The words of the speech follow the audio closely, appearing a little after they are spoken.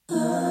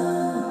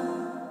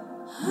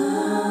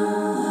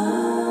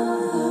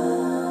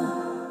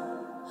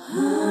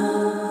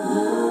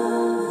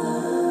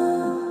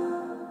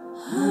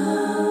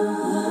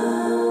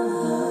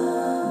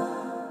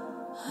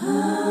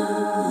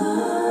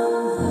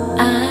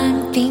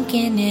I'm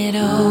thinking it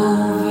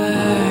over.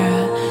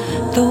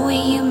 The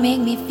way you make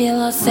me feel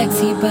all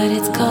sexy, but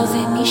it's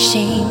causing me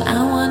shame.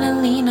 I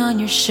wanna lean on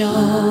your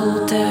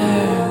shoulder.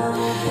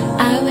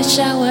 I wish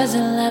I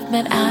wasn't left,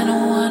 but I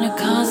don't wanna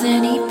cause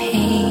any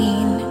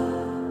pain.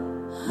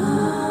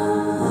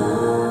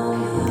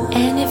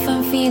 And if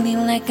I'm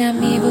feeling like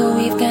I'm evil,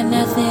 we've got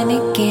nothing to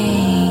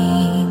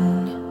gain.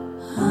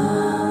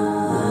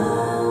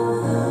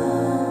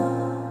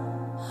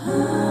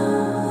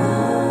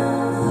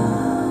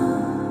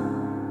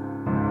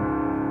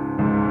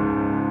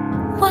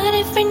 What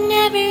if I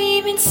never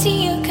even see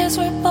you, 'cause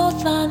we're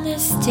both on the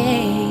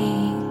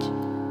stage?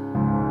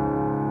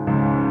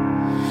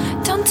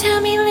 Don't tell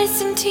me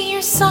listen to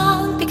your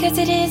song, because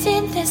it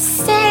isn't the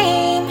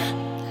same.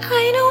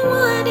 I don't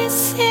wanna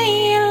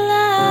say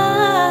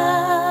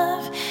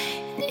love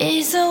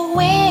is a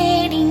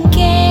waiting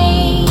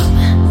game.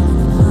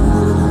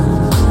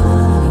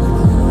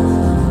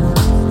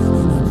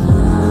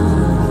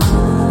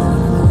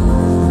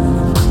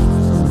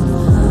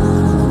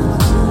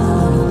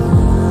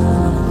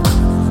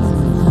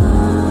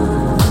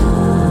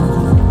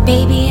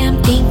 Baby, I'm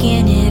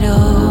thinking it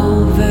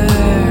over.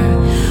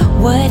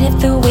 What if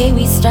the way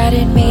we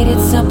started made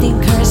it something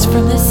cursed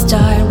from the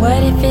start?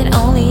 What if it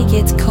only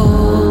gets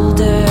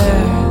colder?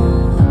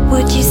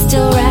 Would you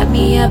still wrap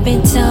me up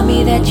and tell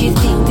me that you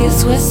think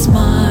this was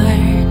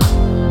smart?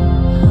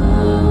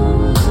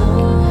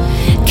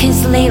 'Cause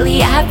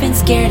lately I've been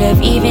scared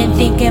of even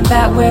thinking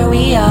about where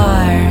we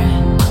are.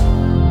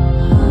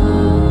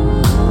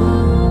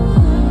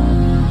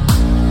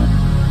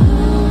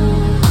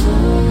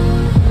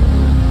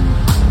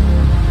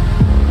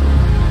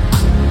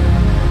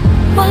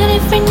 What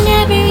if I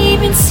never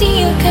even see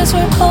you, 'cause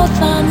we're both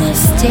on the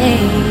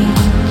stage?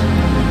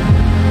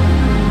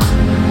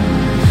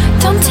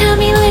 Don't tell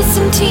me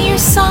listen to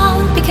your song,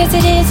 because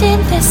it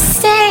isn't the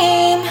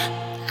same.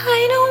 I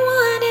don't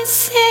wanna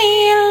say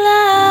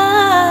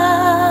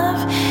love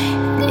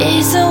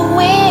is a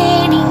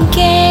waiting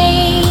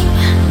game.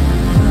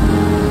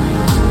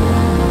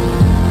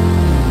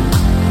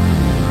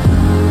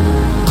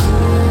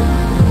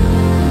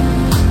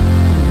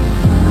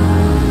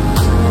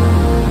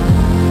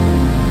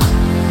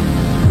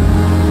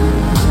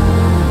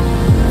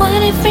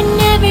 What if I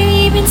never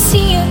even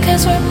see you,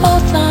 'cause we're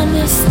both on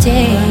the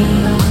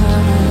stage?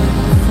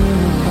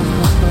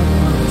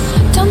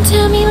 Don't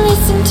tell me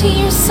listen to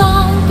your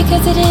song,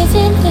 because it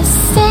isn't the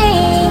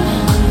same.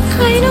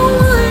 I don't